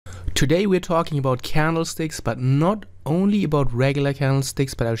Today we're talking about candlesticks, but not only about regular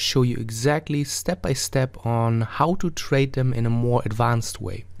candlesticks, but I'll show you exactly step by step on how to trade them in a more advanced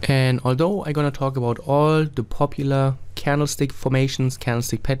way. And although I'm gonna talk about all the popular candlestick formations,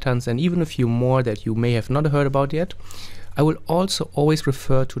 candlestick patterns, and even a few more that you may have not heard about yet, I will also always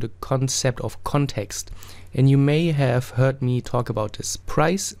refer to the concept of context. And you may have heard me talk about this.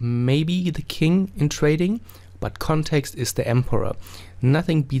 Price may be the king in trading, but context is the emperor.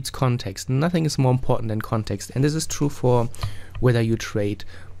 Nothing beats context. Nothing is more important than context. And this is true for whether you trade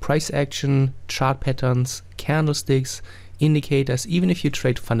price action, chart patterns, candlesticks, indicators, even if you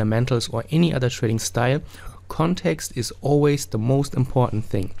trade fundamentals or any other trading style, context is always the most important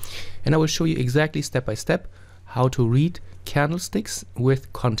thing. And I will show you exactly step by step how to read candlesticks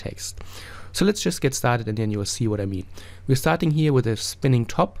with context. So let's just get started and then you will see what I mean. We're starting here with a spinning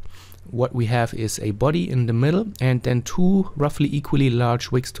top. What we have is a body in the middle and then two roughly equally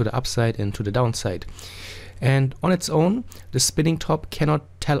large wicks to the upside and to the downside. And on its own, the spinning top cannot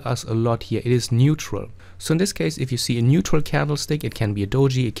tell us a lot here. It is neutral. So in this case, if you see a neutral candlestick, it can be a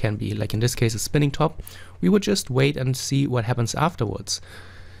doji, it can be, like in this case, a spinning top. We would just wait and see what happens afterwards.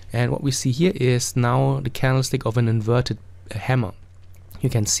 And what we see here is now the candlestick of an inverted hammer.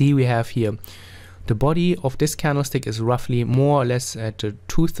 You can see we have here the body of this candlestick is roughly more or less at the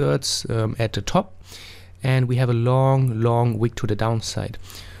 2/3 at the top, and we have a long wick to the downside.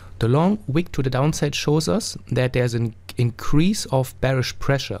 The long wick to the downside shows us that there's an increase of bearish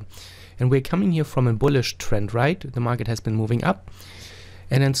pressure, and we're coming here from a bullish trend, right? The market has been moving up,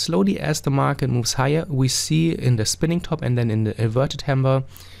 and then slowly as the market moves higher, we see in the spinning top and then in the inverted hammer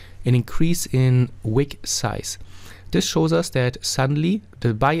an increase in wick size. This shows us that suddenly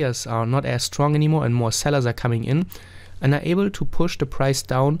the buyers are not as strong anymore and more sellers are coming in and are able to push the price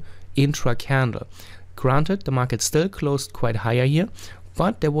down intra-candle. Granted, the market still closed quite higher here,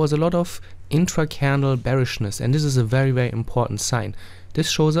 but there was a lot of intra-candle bearishness, and this is a very important sign. This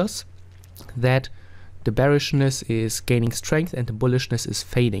shows us that the bearishness is gaining strength and the bullishness is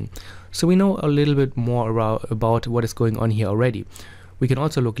fading. So we know a little bit more about what is going on here already. We can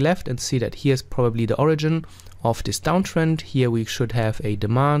also look left and see that here's probably the origin of this downtrend. Here we should have a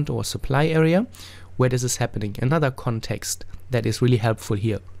demand or supply area where this is happening. Another context that is really helpful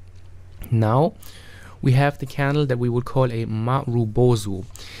here. Now we have the candle that we would call a Marubozu,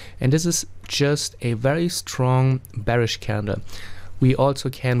 and this is just a very strong bearish candle. We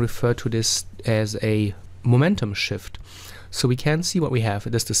also can refer to this as a momentum shift. So we can see what we have.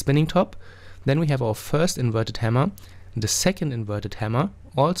 It is the spinning top, then we have our first inverted hammer, the second inverted hammer,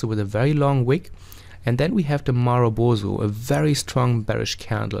 also with a very long wick, and then we have the Marubozu, a very strong bearish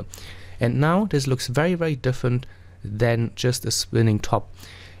candle. And now this looks very different than just a spinning top.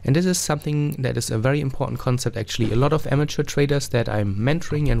 And this is something that is a very important concept actually. A lot of amateur traders that I'm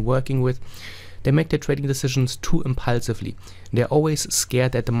mentoring and working with, they make their trading decisions too impulsively. They're always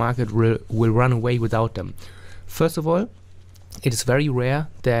scared that the market will run away without them. First of all, it is very rare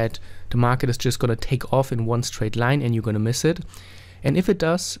that the market is just going to take off in one straight line and you're going to miss it. And if it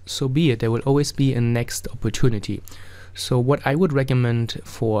does, so be it. There will always be a next opportunity. So what I would recommend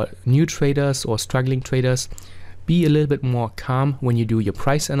for new traders or struggling traders, be a little bit more calm when you do your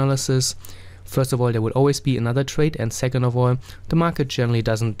price analysis. First of all, there will always be another trade, and second of all, the market generally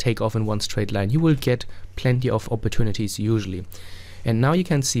doesn't take off in one straight line. You will get plenty of opportunities usually. And now you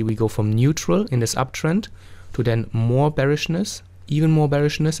can see we go from neutral in this uptrend to then more bearishness, even more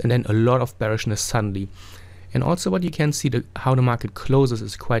bearishness, and then a lot of bearishness suddenly. And also what you can see, how the market closes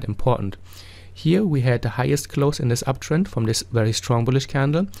is quite important. Here we had the highest close in this uptrend from this very strong bullish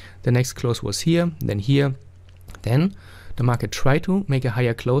candle. The next close was here, then here. Then the market tried to make a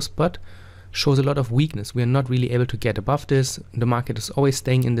higher close, but shows a lot of weakness. We are not really able to get above this. The market is always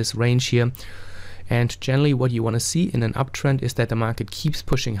staying in this range here. And generally what you want to see in an uptrend is that the market keeps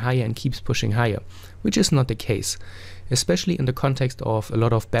pushing higher and keeps pushing higher, which is not the case. Especially in the context of a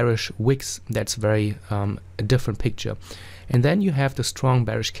lot of bearish wicks, that's very a different picture. And then you have the strong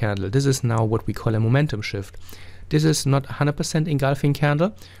bearish candle. This is now what we call a momentum shift. This is not 100% engulfing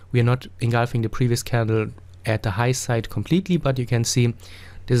candle. We are not engulfing the previous candle at the high side completely, but you can see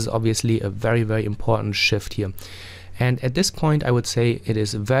this is obviously a very important shift here. And at this point, I would say it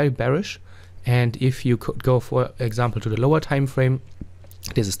is very bearish. And if you could go, for example, to the lower time frame,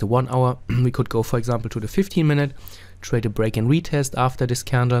 this is the 1 hour, we could go, for example, to the 15-minute, trade a break and retest after this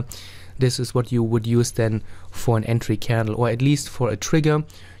candle. This is what you would use then for an entry candle, or at least for a trigger.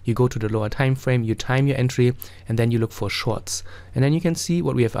 You go to the lower time frame, you time your entry, and then you look for shorts. And then you can see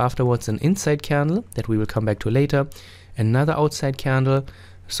what we have afterwards, an inside candle that we will come back to later, another outside candle,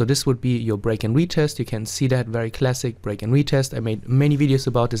 So this would be your break and retest. You can see that very classic break and retest. I made many videos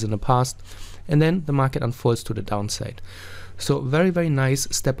about this in the past. And then the market unfolds to the downside. So very, very nice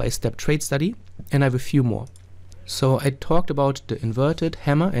step-by-step trade study. And I have a few more. So I talked about the inverted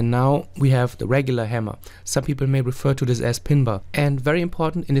hammer, and now we have the regular hammer. Some people may refer to this as pin bar. And very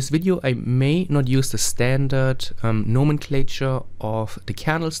important, in this video I may not use the standard nomenclature of the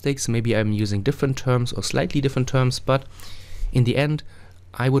candlesticks. Maybe I'm using different terms or slightly different terms, but in the end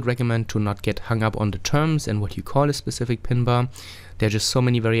I would recommend to not get hung up on the terms and what you call a specific pin bar. There are just so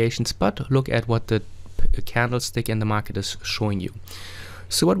many variations, but look at what the candlestick and the market is showing you.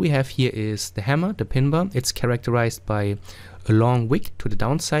 So what we have here is the hammer, the pin bar. It's characterized by a long wick to the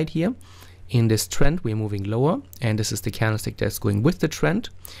downside here. In this trend we're moving lower, and this is the candlestick that's going with the trend,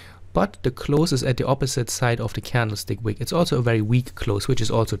 but the close is at the opposite side of the candlestick wick. It's also a very weak close, which is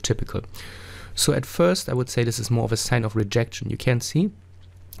also typical. So at first I would say this is more of a sign of rejection. You can see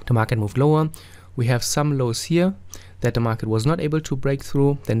the market moved lower. We have some lows here that the market was not able to break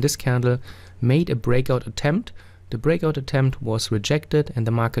through. Then this candle made a breakout attempt. The breakout attempt was rejected and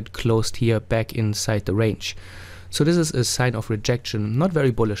the market closed here back inside the range. So this is a sign of rejection, not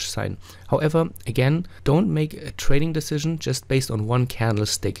very bullish sign. However, again, don't make a trading decision just based on one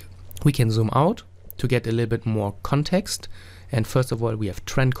candlestick. We can zoom out to get a little bit more context. And first of all, we have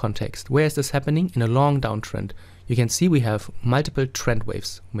trend context. Where is this happening? In a long downtrend. You can see we have multiple trend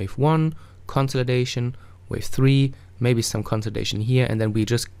waves. Wave 1, consolidation, wave 3, maybe some consolidation here, and then we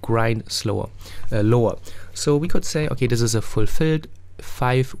just grind lower. So we could say, okay, this is a fulfilled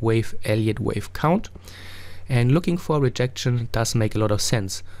 5-wave Elliott wave count, and looking for rejection does make a lot of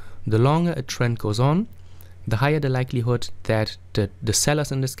sense. The longer a trend goes on, the higher the likelihood that the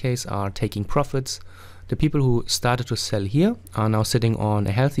sellers in this case are taking profits. The people who started to sell here are now sitting on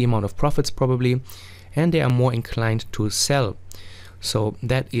a healthy amount of profits probably, and they are more inclined to sell. So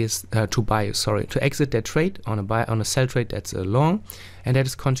that is to exit their trade on a sell trade that's long, and that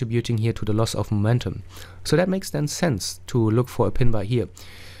is contributing here to the loss of momentum. So that makes then sense to look for a pin bar here.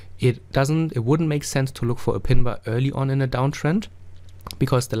 It wouldn't make sense to look for a pin bar early on in a downtrend,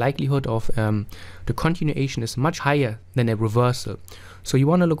 because the likelihood of the continuation is much higher than a reversal. So you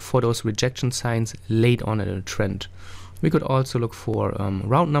want to look for those rejection signs late on in a trend. We could also look for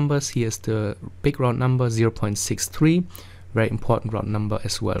round numbers. Here's the big round number, 0.63. Very important round number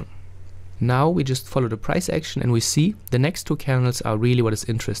as well. Now we just follow the price action and we see the next two candles are really what is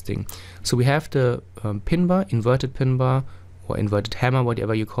interesting. So we have the pin bar, inverted pin bar, or inverted hammer,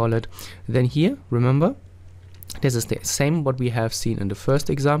 whatever you call it. Then here, remember, this is the same what we have seen in the first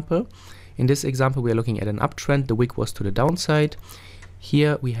example. In this example we are looking at an uptrend. The wick was to the downside.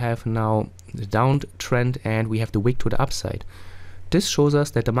 Here we have now the downtrend and we have the wick to the upside. This shows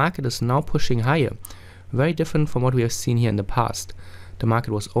us that the market is now pushing higher. Very different from what we have seen here in the past. The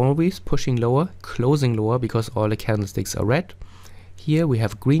market was always pushing lower, closing lower because all the candlesticks are red. Here we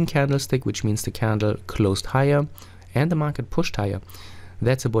have green candlestick, which means the candle closed higher and the market pushed higher.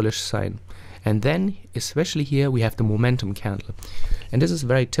 That's a bullish sign. And then especially here we have the momentum candle. And this is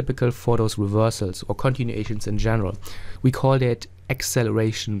very typical for those reversals or continuations in general. We call that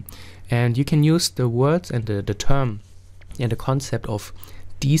acceleration. And you can use the words and the term and the concept of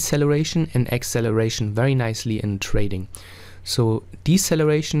deceleration and acceleration very nicely in trading. So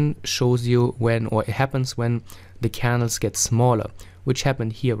deceleration shows you when, or it happens when the candles get smaller, which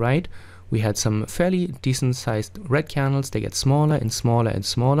happened here, right? We had some fairly decent sized red candles. They get smaller and smaller and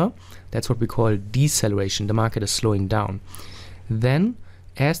smaller. That's what we call deceleration. The market is slowing down. Then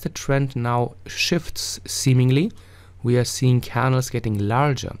as the trend now shifts seemingly, we are seeing candles getting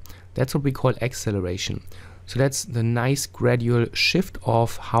larger. That's what we call acceleration. So that's the nice gradual shift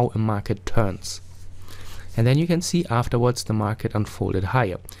of how a market turns. And then you can see afterwards the market unfolded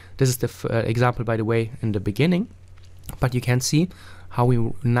higher. This is the example, by the way, in the beginning. But you can see how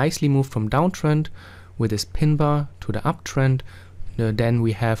we nicely moved from downtrend with this pin bar to the uptrend. Then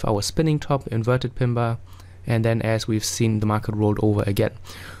we have our spinning top, inverted pin bar. And then as we've seen, the market rolled over again.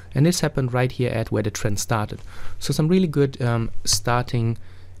 And this happened right here at where the trend started. So some really good starting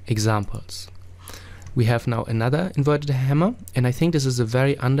examples. We have now another inverted hammer, and I think this is a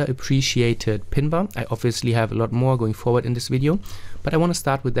very underappreciated pin bar. I obviously have a lot more going forward in this video, but I want to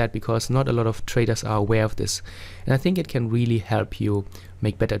start with that because not a lot of traders are aware of this. And I think it can really help you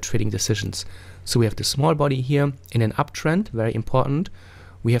make better trading decisions. So we have the small body here in an uptrend, very important.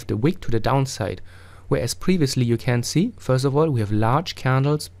 We have the wick to the downside, whereas previously you can see, first of all, we have large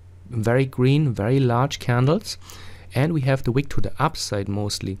candles, very green, very large candles, and we have the wick to the upside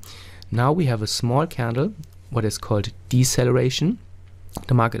mostly. Now we have a small candle, what is called deceleration.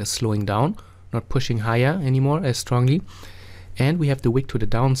 The market is slowing down, not pushing higher anymore as strongly. And we have the wick to the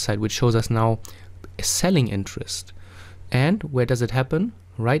downside, which shows us now a selling interest. And where does it happen?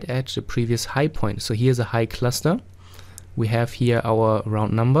 Right at the previous high point. So here's a high cluster. We have here our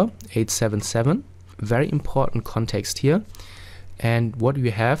round number 877. Very important context here. And what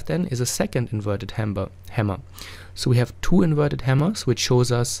we have then is a second inverted hammer. So we have two inverted hammers, which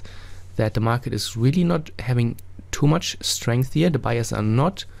shows us that the market is really not having too much strength here. The buyers are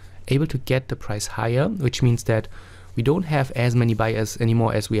not able to get the price higher, which means that we don't have as many buyers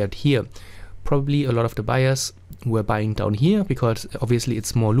anymore as we had here. Probably a lot of the buyers were buying down here because obviously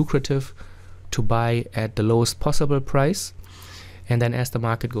it's more lucrative to buy at the lowest possible price. And then as the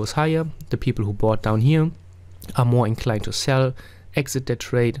market goes higher, the people who bought down here are more inclined to sell, exit their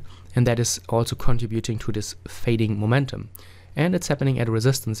trade, and that is also contributing to this fading momentum. And it's happening at a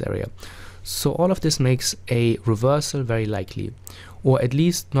resistance area. So all of this makes a reversal very likely, or at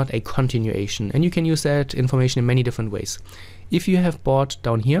least not a continuation. And you can use that information in many different ways. If you have bought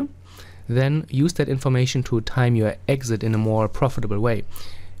down here, then use that information to time your exit in a more profitable way.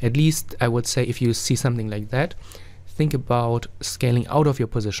 At least I would say if you see something like that, think about scaling out of your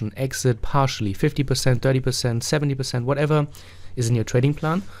position, exit partially, 50%, 30%, 70%, whatever is in your trading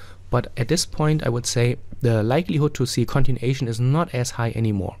plan. But at this point, I would say the likelihood to see continuation is not as high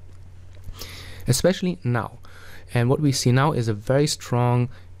anymore, especially now. And what we see now is a very strong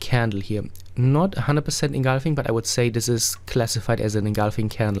candle here. Not 100% engulfing, but I would say this is classified as an engulfing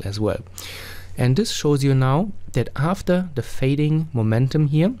candle as well. And this shows you now that after the fading momentum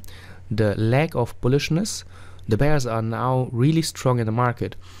here, the lack of bullishness, the bears are now really strong in the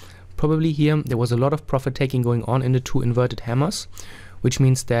market. Probably here there was a lot of profit taking going on in the two inverted hammers, which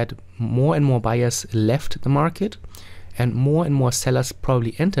means that more and more buyers left the market and more sellers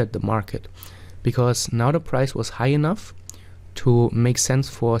probably entered the market, because now the price was high enough to make sense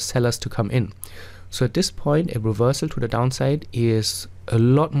for sellers to come in. So at this point, a reversal to the downside is a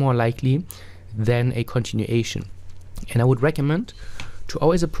lot more likely than a continuation. And I would recommend to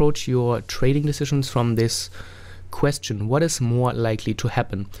always approach your trading decisions from this question: what is more likely to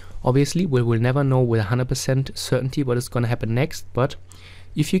happen? Obviously, we will never know with 100% certainty what is going to happen next, but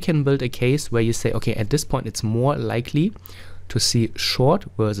if you can build a case where you say, okay, at this point it's more likely to see short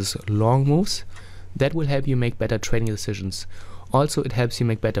versus long moves, that will help you make better trading decisions. Also, it helps you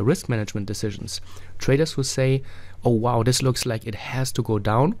make better risk management decisions. Traders who say, oh wow, this looks like it has to go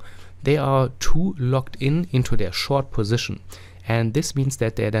down, they are too locked into their short position. And this means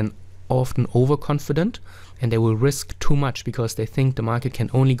that they're then often overconfident and they will risk too much because they think the market can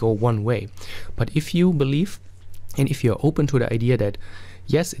only go one way. But if you believe and if you're open to the idea that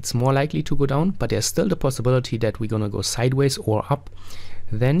yes, it's more likely to go down, but there's still the possibility that we're going to go sideways or up,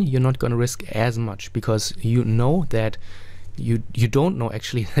 then you're not going to risk as much, because you know that you don't know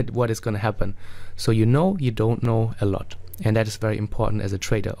actually what is going to happen. So you know you don't know a lot, and that is very important as a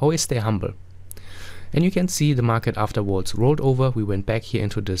trader. Always stay humble. And you can see the market afterwards rolled over. We went back here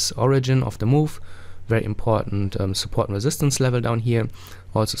into this origin of the move. Very important support and resistance level down here.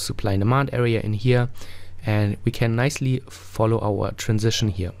 Also supply and demand area in here. And we can nicely follow our transition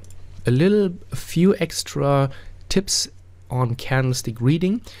here. A few extra tips on candlestick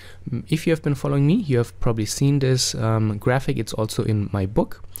reading. If you have been following me, you have probably seen this graphic. It's also in my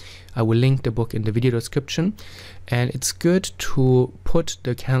book. I will link the book in the video description. And it's good to put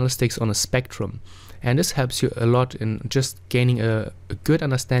the candlesticks on a spectrum. And this helps you a lot in just gaining a good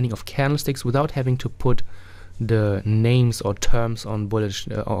understanding of candlesticks without having to put the names or terms on bullish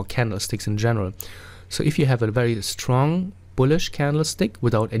or candlesticks in general. So if you have a very strong bullish candlestick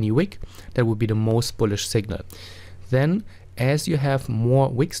without any wick, that would be the most bullish signal. Then as you have more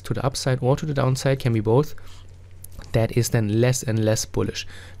wicks to the upside or to the downside, can be both, that is then less and less bullish.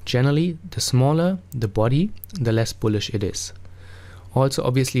 Generally, the smaller the body, the less bullish it is. Also,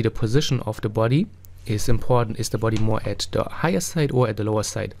 obviously, the position of the body is important. Is the body more at the higher side or at the lower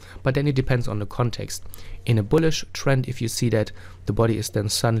side? But then it depends on the context. In a bullish trend, if you see that the body is then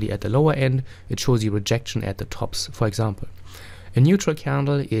suddenly at the lower end, it shows you rejection at the tops, for example. A neutral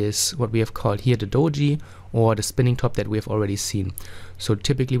candle is what we have called here the doji, or the spinning top that we have already seen. So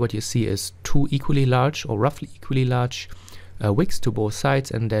typically what you see is two equally large or roughly equally large wicks to both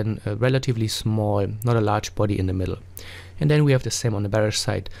sides, and then a relatively small, not a large body in the middle. And then we have the same on the bearish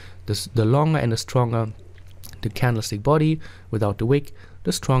side. The longer and the stronger the candlestick body without the wick,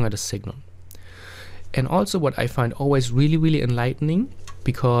 the stronger the signal. And also what I find always really enlightening,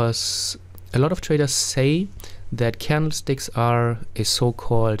 because a lot of traders say that candlesticks are a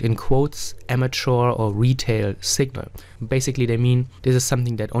so-called, in quotes, amateur or retail signal. Basically they mean this is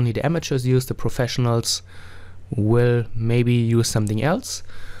something that only the amateurs use, the professionals will maybe use something else.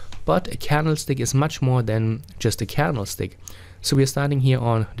 But a candlestick is much more than just a candlestick. So we are starting here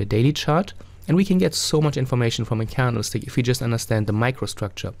on the daily chart, and we can get so much information from a candlestick if we just understand the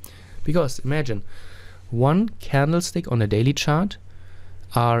microstructure. Because imagine, one candlestick on a daily chart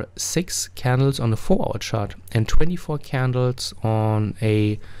are 6 candles on a 4-hour chart, and 24 candles on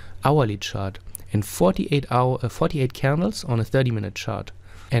a hourly chart, and 48 candles on a 30-minute chart,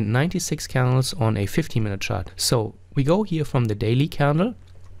 and 96 candles on a 15-minute chart. So we go here from the daily candle.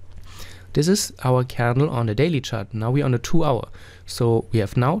 This is our candle on the daily chart. Now we're on the 2-hour. So we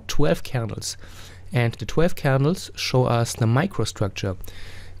have now 12 candles, and the 12 candles show us the microstructure.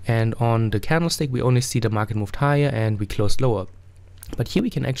 And on the candlestick we only see the market moved higher and we closed lower. But here we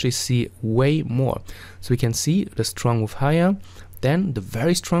can actually see way more. So we can see the strong move higher, then the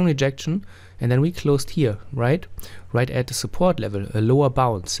very strong rejection, and then we closed here, right at the support level, a lower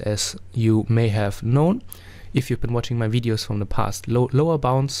bounce, as you may have known if you've been watching my videos from the past. Lower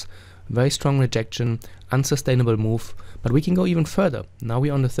bounce, very strong rejection, unsustainable move. But we can go even further. Now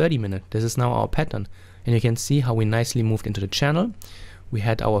we're on the 30-minute. This is now our pattern, and you can see how we nicely moved into the channel. We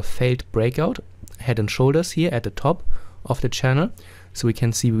had our failed breakout, head and shoulders here at the top of the channel. So we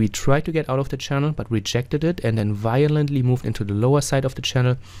can see we tried to get out of the channel but rejected it, and then violently moved into the lower side of the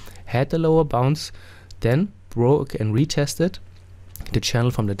channel, had the lower bounce, then broke and retested the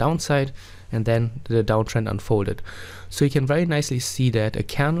channel from the downside, and then the downtrend unfolded. So you can very nicely see that a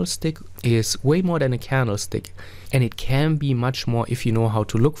candlestick is way more than a candlestick, and it can be much more if you know how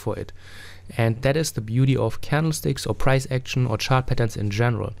to look for it. And that is the beauty of candlesticks or price action or chart patterns in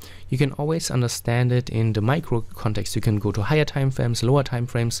general. You can always understand it in the micro context. You can go to higher time frames, lower time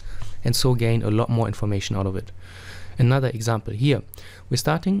frames, and so gain a lot more information out of it. Another example here, we're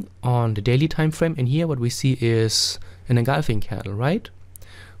starting on the daily time frame, and here what we see is an engulfing candle, right?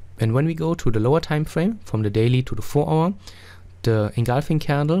 And when we go to the lower time frame, from the daily to the 4-hour, the engulfing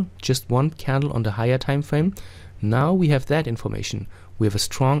candle, just one candle on the higher time frame. Now we have that information. We have a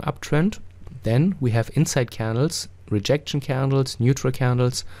strong uptrend. Then we have inside candles, rejection candles, neutral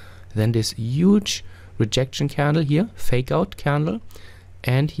candles, then this huge rejection candle here, fake out candle,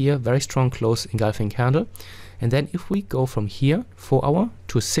 and here very strong close engulfing candle. And then if we go from here, 4-hour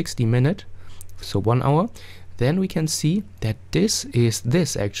to 60-minute, so 1 hour, then we can see that this is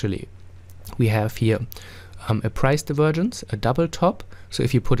this actually. We have here a price divergence, a double top. So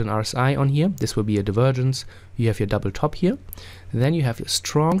if you put an RSI on here, this will be a divergence. You have your double top here. Then you have your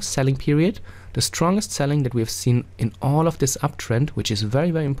strong selling period, the strongest selling that we have seen in all of this uptrend, which is very,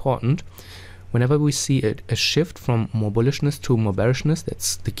 very important. Whenever we see a shift from more bullishness to more bearishness,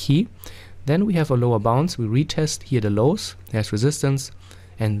 that's the key. Then we have a lower bounce. We retest here the lows, there's resistance,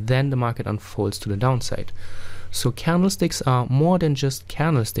 and then the market unfolds to the downside. So candlesticks are more than just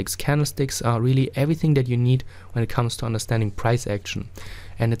candlesticks. Candlesticks are really everything that you need when it comes to understanding price action.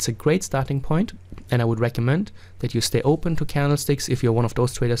 And it's a great starting point, and I would recommend that you stay open to candlesticks if you're one of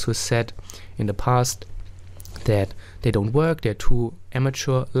those traders who said in the past that they don't work, they're too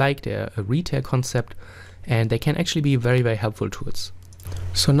amateur-like, they're a retail concept, and they can actually be very, very helpful tools.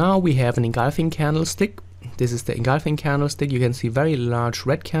 So now we have an engulfing candlestick. This is the engulfing candlestick. You can see very large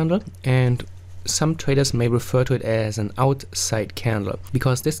red candle, and some traders may refer to it as an outside candle,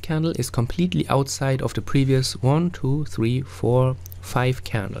 because this candle is completely outside of the previous 1, 2, 3, 4, 5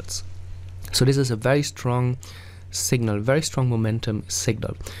 candles. So this is a very strong signal, very strong momentum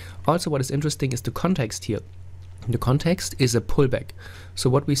signal. Also, what is interesting is the context here. The context is a pullback. So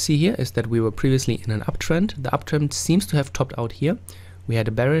what we see here is that we were previously in an uptrend. The uptrend seems to have topped out here. We had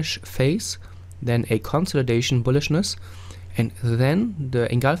a bearish phase, then a consolidation bullishness, and then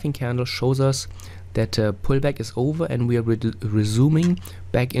the engulfing candle shows us that pullback is over and we are resuming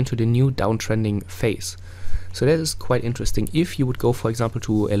back into the new downtrending phase. So that is quite interesting. If you would go, for example,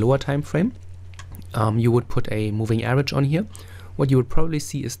 to a lower time frame, you would put a moving average on here. What you would probably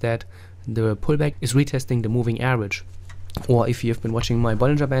see is that the pullback is retesting the moving average. Or if you have been watching my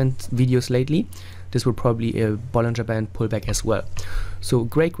Bollinger Band videos lately, this will probably a Bollinger Band pullback as well. So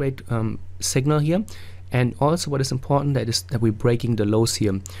great signal here. And also what is important is that we're breaking the lows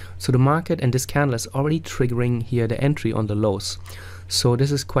here. So the market and this candle is already triggering here the entry on the lows. So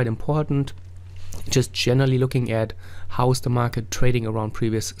this is quite important. Just generally looking at how is the market trading around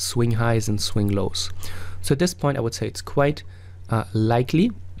previous swing highs and swing lows. So at this point I would say it's quite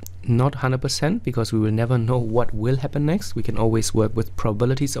likely, not 100%, because we will never know what will happen next. We can always work with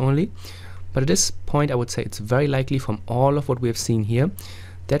probabilities only. But at this point I would say it's very likely from all of what we have seen here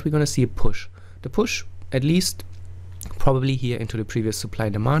that we're going to see a push. The push at least probably here into the previous supply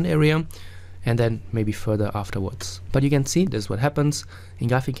and demand area, and then maybe further afterwards. But you can see this is what happens.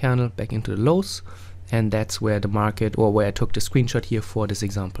 Engulfing candle back into the lows, and that's where the market, or where I took the screenshot here for this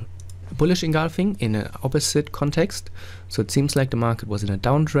example. Bullish engulfing in an opposite context. So it seems like the market was in a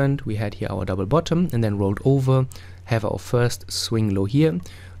downtrend. We had here our double bottom and then rolled over, have our first swing low here.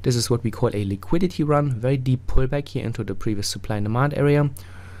 This is what we call a liquidity run, very deep pullback here into the previous supply and demand area.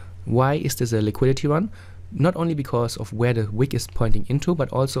 Why is this a liquidity run? Not only because of where the wick is pointing into,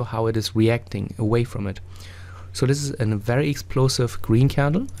 but also how it is reacting away from it. So this is a very explosive green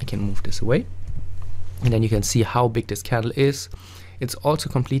candle. I can move this away. And then you can see how big this candle is. It's also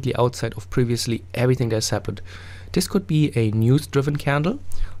completely outside of previously everything that's happened. This could be a news-driven candle,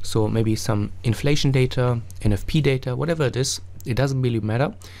 so maybe some inflation data, NFP data, whatever it is. It doesn't really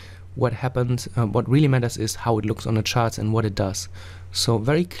matter. What happens, what really matters is how it looks on the charts and what it does. So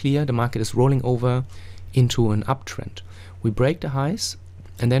very clear, the market is rolling over into an uptrend. We break the highs,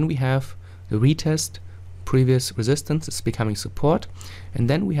 and then we have the retest. Previous resistance is becoming support, and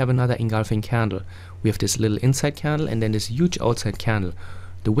then we have another engulfing candle. We have this little inside candle and then this huge outside candle.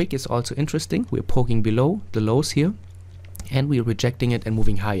 The wick is also interesting. We're poking below the lows here and we're rejecting it and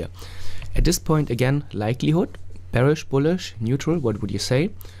moving higher. At this point, again, likelihood, bearish, bullish, neutral, what would you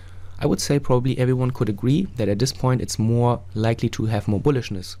say? I would say probably everyone could agree that at this point it's more likely to have more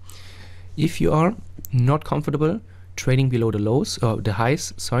bullishness. If you are not comfortable trading below the lows, or the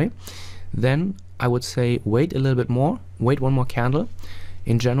highs, sorry, then I would say wait a little bit more, wait one more candle.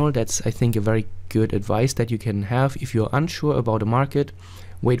 In general, that's, I think, a very good advice that you can have. If you're unsure about the market,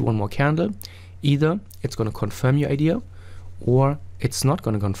 wait one more candle. Either it's going to confirm your idea or it's not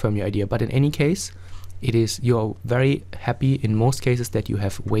going to confirm your idea. But in any case, you're very happy in most cases that you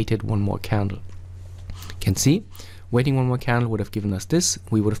have waited one more candle. You can see, waiting one more candle would have given us this.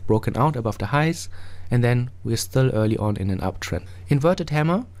 We would have broken out above the highs, and then we're still early on in an uptrend. Inverted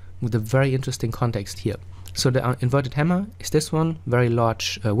hammer with a very interesting context here. So the inverted hammer is this one, very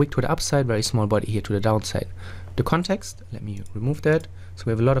large wick to the upside, very small body here to the downside. The context, let me remove that. So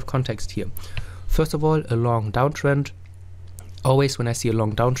we have a lot of context here. First of all, a long downtrend. Always when I see a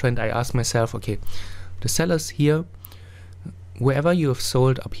long downtrend, I ask myself, okay, the sellers here, wherever you have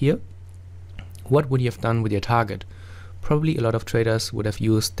sold up here, what would you have done with your target? Probably a lot of traders would have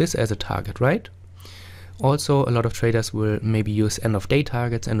used this as a target, right? Also, a lot of traders will maybe use end of day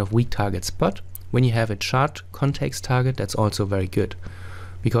targets, end of week targets, but when you have a chart context target, that's also very good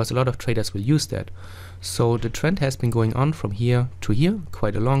because a lot of traders will use that. So the trend has been going on from here to here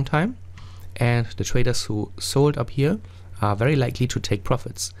quite a long time, and the traders who sold up here are very likely to take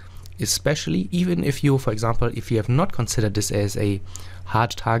profits, especially even if you, for example, if you have not considered this as a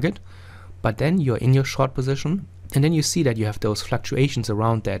hard target, but then you're in your short position and then you see that you have those fluctuations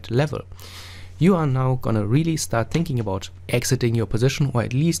around that level. You are now going to really start thinking about exiting your position or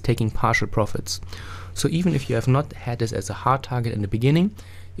at least taking partial profits. So even if you have not had this as a hard target in the beginning,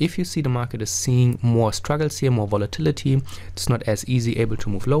 if you see the market is seeing more struggles here, more volatility, it's not as easy able to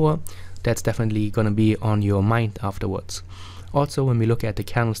move lower, that's definitely going to be on your mind afterwards. Also, when we look at the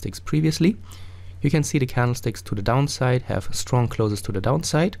candlesticks previously, you can see the candlesticks to the downside have strong closes to the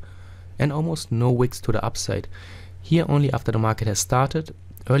downside and almost no wicks to the upside. Here only after the market has started.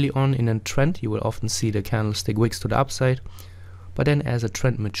 Early on in a trend, you will often see the candlestick wicks to the upside, but then as a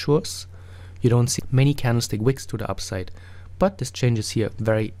trend matures, you don't see many candlestick wicks to the upside, but this changes here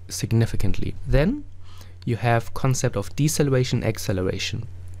very significantly. Then you have concept of deceleration, acceleration.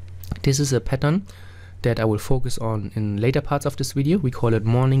 This is a pattern that I will focus on in later parts of this video. We call it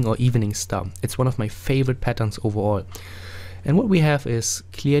morning or evening star. It's one of my favorite patterns overall. And what we have is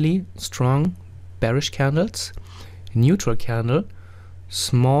clearly strong bearish candles, neutral candle,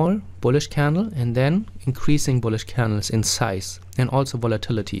 small bullish candle, and then increasing bullish candles in size and also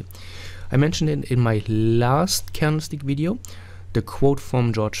volatility. I mentioned it in my last candlestick video, the quote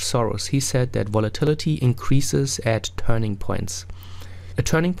from George Soros. He said that volatility increases at turning points. A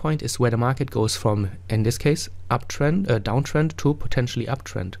turning point is where the market goes from, in this case, uptrend, downtrend to potentially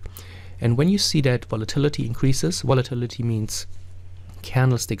uptrend. And when you see that volatility increases, volatility means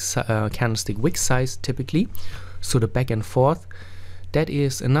candlestick wick size typically, so the back and forth. That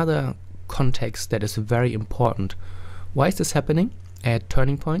is another context that is very important. Why is this happening at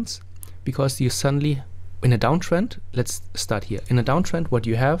turning points? Because you suddenly, in a downtrend, let's start here. In a downtrend, what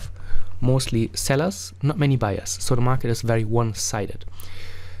you have, mostly sellers, not many buyers. So the market is very one-sided.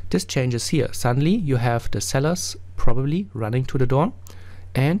 This changes here. Suddenly you have the sellers probably running to the door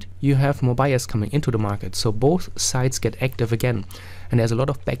and you have more buyers coming into the market. So both sides get active again. And there's a lot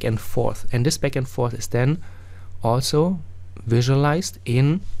of back and forth. And this back and forth is then also visualized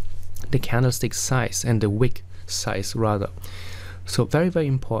in the candlestick size and the wick size rather. So very, very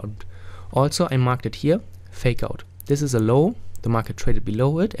important. Also, I marked it here, fake out. This is a low the market traded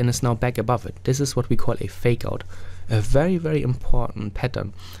below it and is now back above it. This is what we call a fake out. A very, very important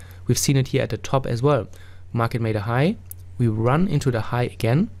pattern. We've seen it here at the top as well. Market made a high, we run into the high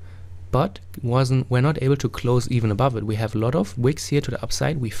again, but we're not able to close even above it. We have a lot of wicks here to the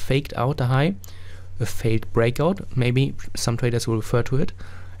upside. We faked out the high, a failed breakout, maybe some traders will refer to it,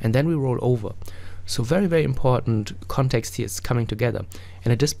 and then we roll over. So very, very important context here is coming together.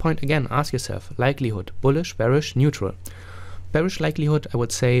 And at this point, again, ask yourself, likelihood, bullish, bearish, neutral. Bearish likelihood, I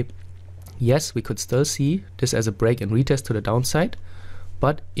would say, yes, we could still see this as a break and retest to the downside.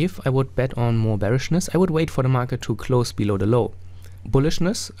 But if I would bet on more bearishness, I would wait for the market to close below the low.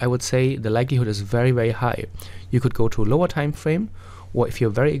 Bullishness, I would say the likelihood is very, very high. You could go to a lower time frame, or if you're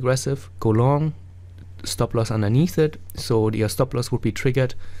very aggressive, go long, stop loss underneath it. So your stop loss would be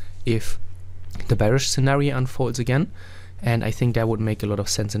triggered if the bearish scenario unfolds again. And I think that would make a lot of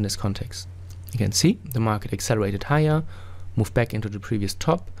sense in this context. You can see the market accelerated higher, moved back into the previous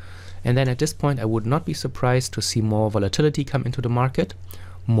top. And then at this point, I would not be surprised to see more volatility come into the market,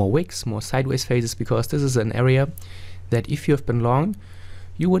 more wicks, more sideways phases, because this is an area that if you have been long,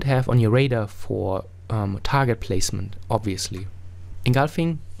 you would have on your radar for target placement, obviously.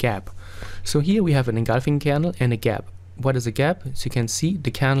 Engulfing gap. So here we have an engulfing candle and a gap. What is a gap? As you can see,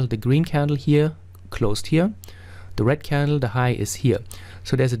 the candle, the green candle here, closed here. The red candle, the high is here.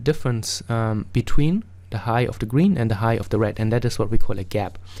 So there's a difference between the high of the green and the high of the red, and that is what we call a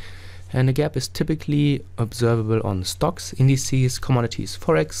gap. And the gap is typically observable on stocks, indices, commodities.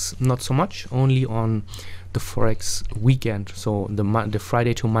 Forex, not so much, only on the Forex weekend, so the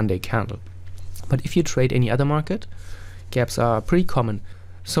Friday to Monday candle. But if you trade any other market, gaps are pretty common.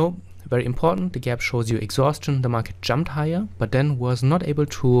 So very important, the gap shows you exhaustion. The market jumped higher, but then was not able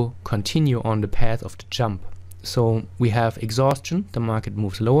to continue on the path of the jump. So we have exhaustion, the market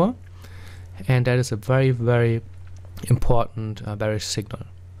moves lower, and that is a very, very important bearish signal.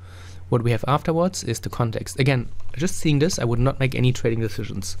 What we have afterwards is the context. Again, just seeing this, I would not make any trading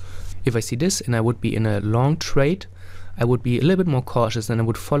decisions. If I see this and I would be in a long trade, I would be a little bit more cautious and I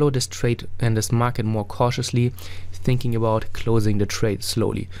would follow this trade and this market more cautiously, thinking about closing the trade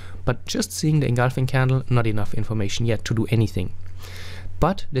slowly. But just seeing the engulfing candle, not enough information yet to do anything.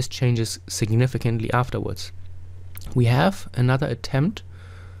 But this changes significantly afterwards. We have another attempt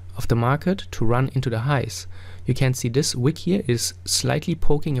of the market to run into the highs. You can see this wick here is slightly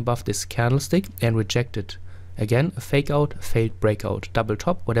poking above this candlestick and rejected. Again, a fake out, failed breakout, double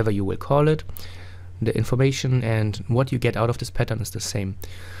top, whatever you will call it. The information and what you get out of this pattern is the same.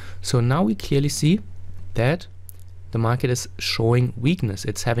 So now we clearly see that the market is showing weakness.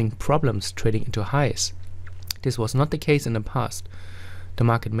 It's having problems trading into highs. This was not the case in the past. The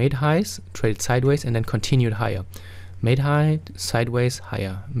market made highs, traded sideways, and then continued higher. Made high, sideways,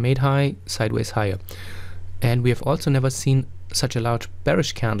 higher. Made high, sideways, higher. And we have also never seen such a large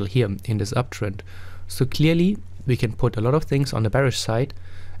bearish candle here in this uptrend. So clearly we can put a lot of things on the bearish side.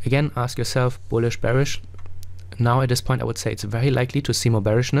 Again, ask yourself, bullish, bearish. Now at this point I would say it's very likely to see more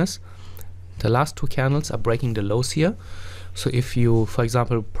bearishness. The last two candles are breaking the lows here. So if you, for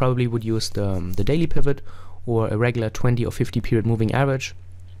example, probably would use the daily pivot or a regular 20 or 50 period moving average,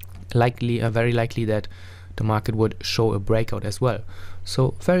 very likely that the market would show a breakout as well.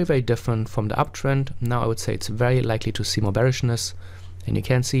 So very, very different from the uptrend. Now I would say it's very likely to see more bearishness, and you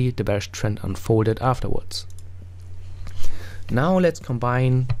can see the bearish trend unfolded afterwards. Now let's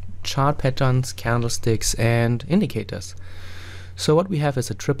combine chart patterns, candlesticks, and indicators. So what we have is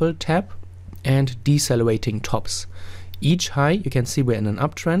a triple tap and decelerating tops. Each high, you can see we're in an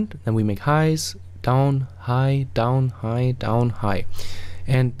uptrend, then we make highs, down, high, down, high, down, high.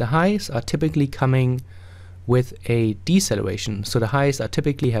 And the highs are typically coming with a deceleration. So the highs are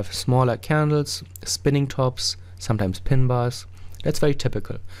typically have smaller candles, spinning tops, sometimes pin bars. That's very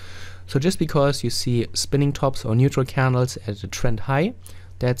typical. So just because you see spinning tops or neutral candles at a trend high,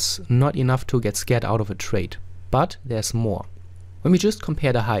 that's not enough to get scared out of a trade. But there's more. When we just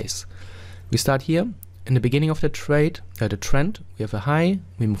compare the highs, we start here in the beginning of the trade, the trend, we have a high,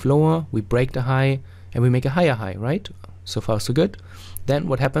 we move lower, we break the high, and we make a higher high, right? So far so good. Then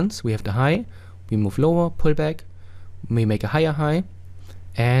what happens? We have the high, we move lower, pull back, we make a higher high,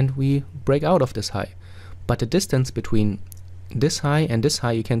 and we break out of this high. But the distance between this high and this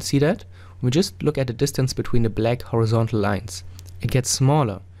high, you can see that. We just look at the distance between the black horizontal lines. It gets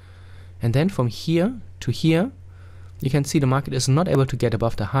smaller. And then from here to here, you can see the market is not able to get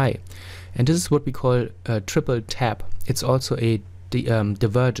above the high. And this is what we call a triple tap. It's also a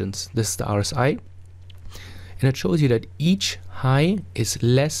divergence. This is the RSI. And it shows you that each high is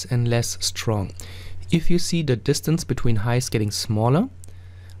less and less strong. If you see the distance between highs getting smaller,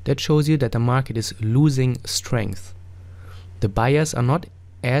 that shows you that the market is losing strength. The buyers are not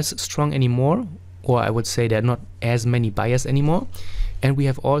as strong anymore, or I would say there are not as many buyers anymore, and we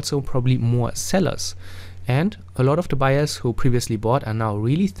have also probably more sellers. And a lot of the buyers who previously bought are now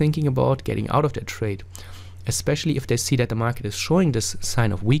really thinking about getting out of their trade, especially if they see that the market is showing this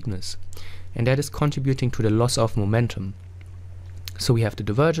sign of weakness, and that is contributing to the loss of momentum. So we have the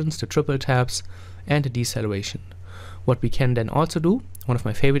divergence, the triple taps, and the deceleration. What we can then also do, one of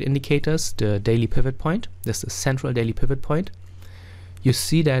my favorite indicators, the daily pivot point. This is the central daily pivot point. You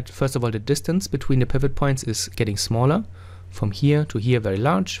see that first of all the distance between the pivot points is getting smaller. From here to here very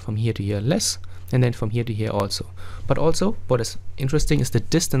large, from here to here less, and then from here to here also. But also what is interesting is the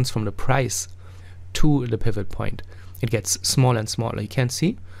distance from the price to the pivot point. It gets smaller and smaller. You can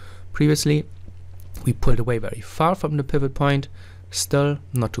see previously we pulled away very far from the pivot point, still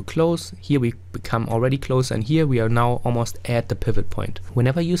not too close. Here we become already close, and here we are now almost at the pivot point.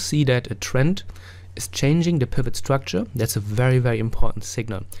 Whenever you see that a trend is changing the pivot structure, that's a very, very important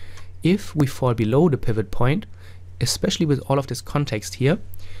signal. If we fall below the pivot point, especially with all of this context here,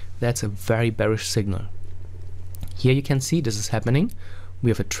 that's a very bearish signal. Here you can see this is happening.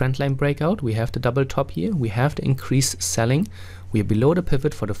 We have a trend line breakout, we have the double top here, we have the increased selling, we are below the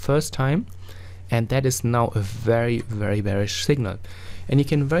pivot for the first time, and that is now a very, very bearish signal. And you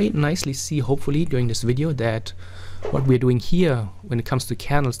can very nicely see, hopefully during this video, that what we're doing here when it comes to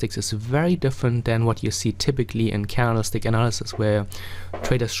candlesticks is very different than what you see typically in candlestick analysis, where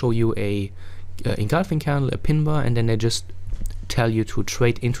traders show you a engulfing candle, a pin bar, and then they just tell you to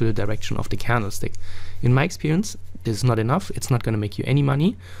trade into the direction of the candlestick. In my experience, this is not enough. It's not going to make you any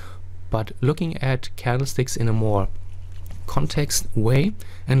money, but looking at candlesticks in a more context way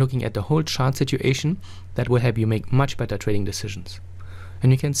and looking at the whole chart situation, that will help you make much better trading decisions.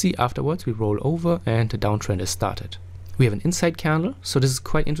 And you can see afterwards we roll over and the downtrend is started. We have an inside candle, so this is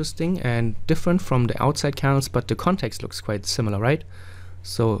quite interesting and different from the outside candles, but the context looks quite similar, right?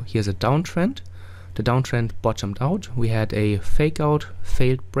 So here's a downtrend. The downtrend bottomed out. We had a fake out,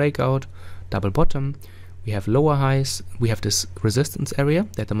 failed breakout, double bottom. We have lower highs. We have this resistance area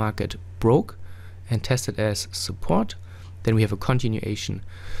that the market broke and tested as support. Then we have a continuation.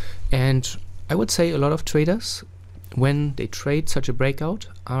 And I would say a lot of traders, when they trade such a breakout,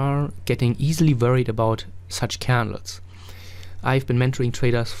 are getting easily worried about such candles. I've been mentoring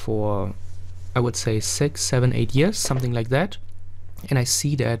traders for, I would say, 6, 7, 8 years, something like that. And I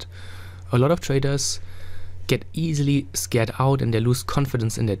see that a lot of traders get easily scared out and they lose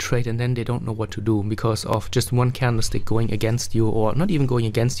confidence in their trade, and then they don't know what to do because of just one candlestick going against you, or not even going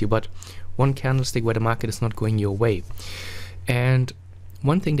against you, but one candlestick where the market is not going your way. And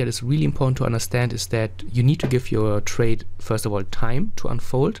one thing that is really important to understand is that you need to give your trade, first of all, time to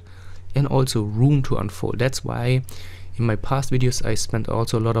unfold and also room to unfold. That's why in my past videos I spent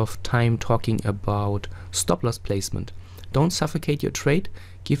also a lot of time talking about stop loss placement. Don't suffocate your trade.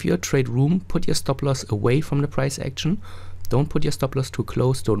 Give your trade room. Put your stop loss away from the price action. Don't put your stop loss too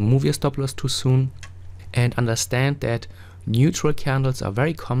close. Don't move your stop loss too soon. And understand that neutral candles are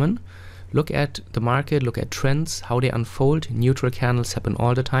very common. Look at the market, look at trends, how they unfold. Neutral candles happen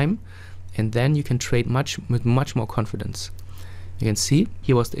all the time. And then you can trade with much more confidence. You can see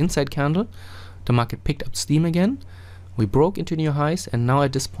here was the inside candle. The market picked up steam again. We broke into new highs, and now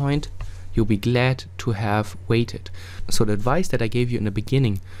at this point you'll be glad to have waited. So the advice that I gave you in the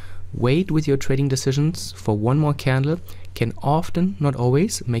beginning, wait with your trading decisions for one more candle, can often, not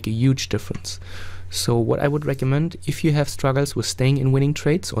always, make a huge difference. So what I would recommend, if you have struggles with staying in winning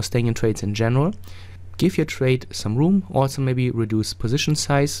trades or staying in trades in general, give your trade some room. Also maybe reduce position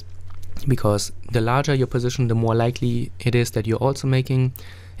size, because the larger your position, the more likely it is that you're also making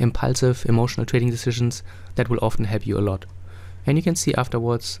impulsive, emotional trading decisions that will often help you a lot. And you can see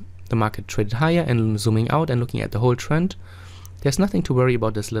afterwards the market traded higher, and zooming out and looking at the whole trend, there's nothing to worry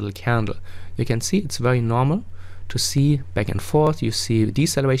about this little candle. You can see it's very normal to see back and forth. You see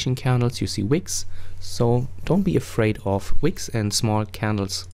deceleration candles, you see wicks, so don't be afraid of wicks and small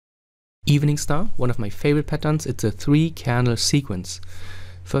candles. Evening star, one of my favorite patterns. It's a 3-candle sequence.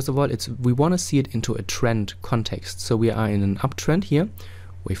 First of all, we want to see it into a trend context. So we are in an uptrend here,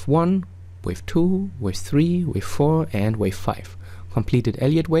 wave 1, wave 2, wave 3, wave 4, and wave 5. Completed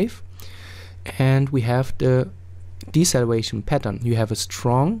Elliott wave, and we have the deceleration pattern. You have a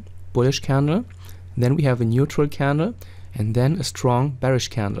strong bullish candle, then we have a neutral candle, and then a strong bearish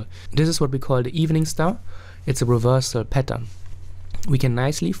candle. This is what we call the evening star. It's a reversal pattern. We can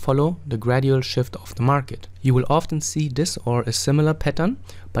nicely follow the gradual shift of the market. You will often see this or a similar pattern,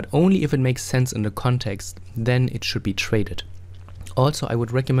 but only if it makes sense in the context, then it should be traded. Also, I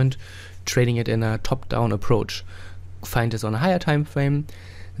would recommend trading it in a top-down approach. Find this on a higher time frame,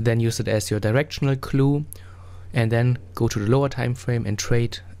 then use it as your directional clue. and then go to the lower time frame and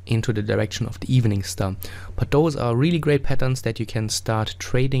trade into the direction of the evening star. But those are really great patterns that you can start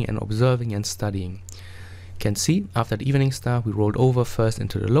trading and observing and studying. You can see after the evening star we rolled over first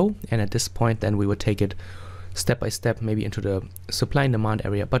into the low, and at this point then we would take it step by step maybe into the supply and demand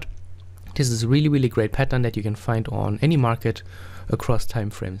area. But this is a really great pattern that you can find on any market across time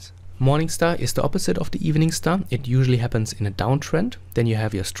frames. Morning star is the opposite of the evening star. It usually happens in a downtrend. Then you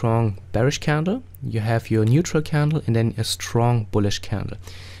have your strong bearish candle, you have your neutral candle, and then a strong bullish candle.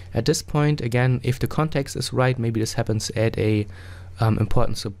 At this point, again, if the context is right, maybe this happens at a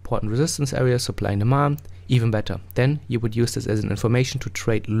important support and resistance area, supply and demand, even better. Then you would use this as an information to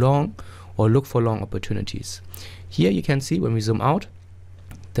trade long or look for long opportunities. Here you can see when we zoom out,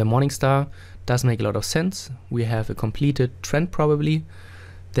 the morning star does make a lot of sense. We have a completed trend probably.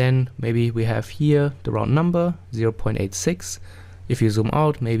 Then maybe we have here the round number 0.86. If you zoom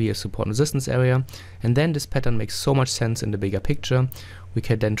out, maybe a support and resistance area, and then this pattern makes so much sense in the bigger picture. We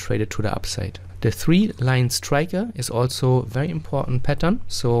can then trade it to the upside. The 3-line striker is also a very important pattern,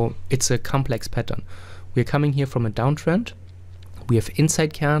 so it's a complex pattern. We're coming here from a downtrend. We have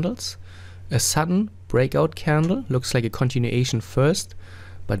inside candles, a sudden breakout candle, looks like a continuation first,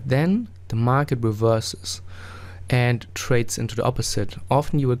 but then the market reverses and trades into the opposite.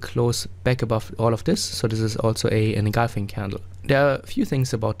 Often you will close back above all of this, so this is also an engulfing candle. There are a few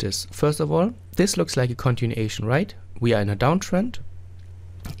things about this. First of all, this looks like a continuation, right? We are in a downtrend,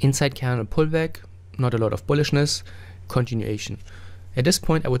 inside candle pullback, not a lot of bullishness, continuation. At this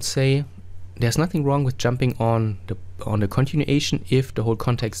point I would say there's nothing wrong with jumping on the continuation if the whole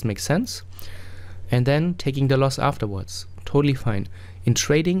context makes sense, and then taking the loss afterwards. Totally fine. In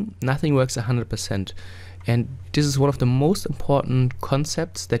trading, nothing works 100%. And this is one of the most important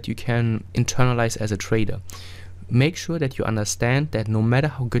concepts that you can internalize as a trader. Make sure that you understand that no matter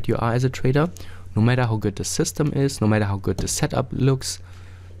how good you are as a trader, no matter how good the system is, no matter how good the setup looks,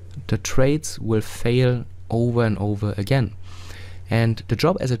 the trades will fail over and over again. And the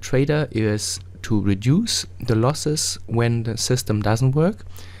job as a trader is to reduce the losses when the system doesn't work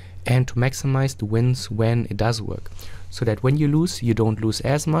and to maximize the wins when it does work. So that when you lose, you don't lose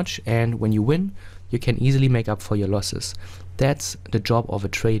as much, and when you win, you can easily make up for your losses. That's the job of a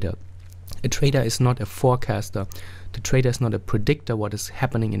trader. A trader is not a forecaster. The trader is not a predictor what is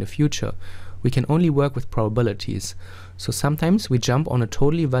happening in the future. We can only work with probabilities. So sometimes we jump on a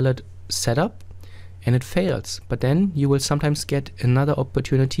totally valid setup and it fails, but then you will sometimes get another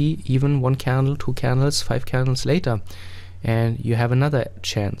opportunity, even 1 candle, 2 candles, 5 candles later, and you have another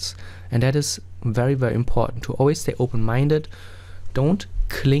chance. And that is very important, to always stay open-minded. Don't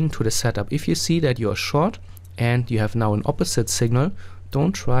cling to the setup. If you see that you're short and you have now an opposite signal,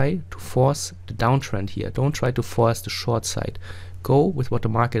 don't try to force the downtrend here. Don't try to force the short side. Go with what the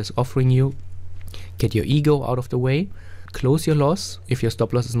market is offering you. Get your ego out of the way. Close your loss if your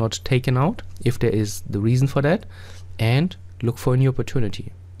stop loss is not taken out, if there is the reason for that, and look for a new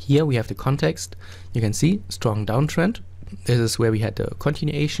opportunity. Here we have the context. You can see strong downtrend. This is where we had the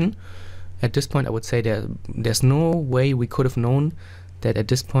continuation. At this point I would say there's no way we could have known that at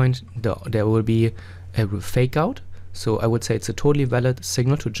this point there will be a fake out. So I would say it's a totally valid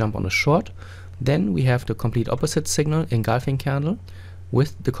signal to jump on a short. Then we have the complete opposite signal, engulfing candle,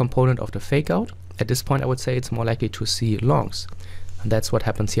 with the component of the fake out. At this point I would say it's more likely to see longs, and that's what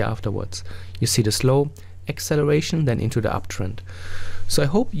happens here afterwards. You see the slow acceleration then into the uptrend. So I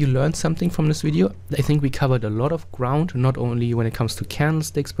hope you learned something from this video. I think we covered a lot of ground, not only when it comes to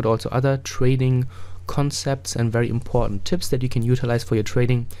candlesticks, but also other trading concepts and very important tips that you can utilize for your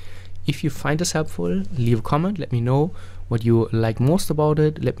trading. If you find this helpful, leave a comment. Let me know what you like most about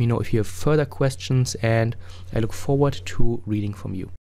it. Let me know if you have further questions, and I look forward to reading from you.